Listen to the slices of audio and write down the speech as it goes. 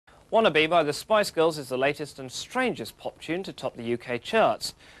Wannabe by the Spice Girls is the latest and strangest pop tune to top the UK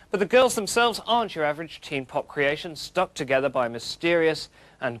charts. But the girls themselves aren't your average teen pop creation stuck together by a mysterious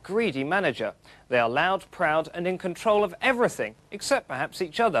and greedy manager. They are loud, proud and in control of everything, except perhaps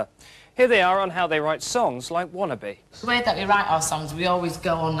each other. Here they are on how they write songs like Wannabe. The way that we write our songs, we always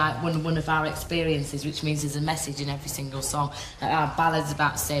go on like one of our experiences, which means there's a message in every single song. Like our ballad's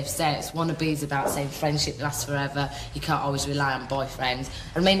about safe sex, Wannabe's about saying friendship lasts forever, you can't always rely on boyfriends.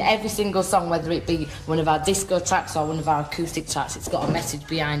 I mean, every single song, whether it be one of our disco tracks or one of our acoustic tracks, it's got a message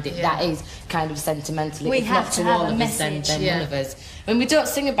behind it. Yeah. That is kind of sentimental. We if have not to to have all a of message, us, then yeah. one of us. I mean, we don't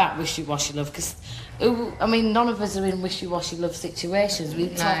sing about wishy-washy love, because I mean, none of us are in wishy-washy love situations. We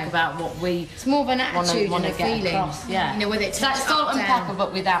talk about what we It's more of an attitude want and to a get feeling. across. Yeah, you know, whether it's like salt and down. pepper,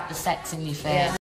 but without the sex in your face. Yeah.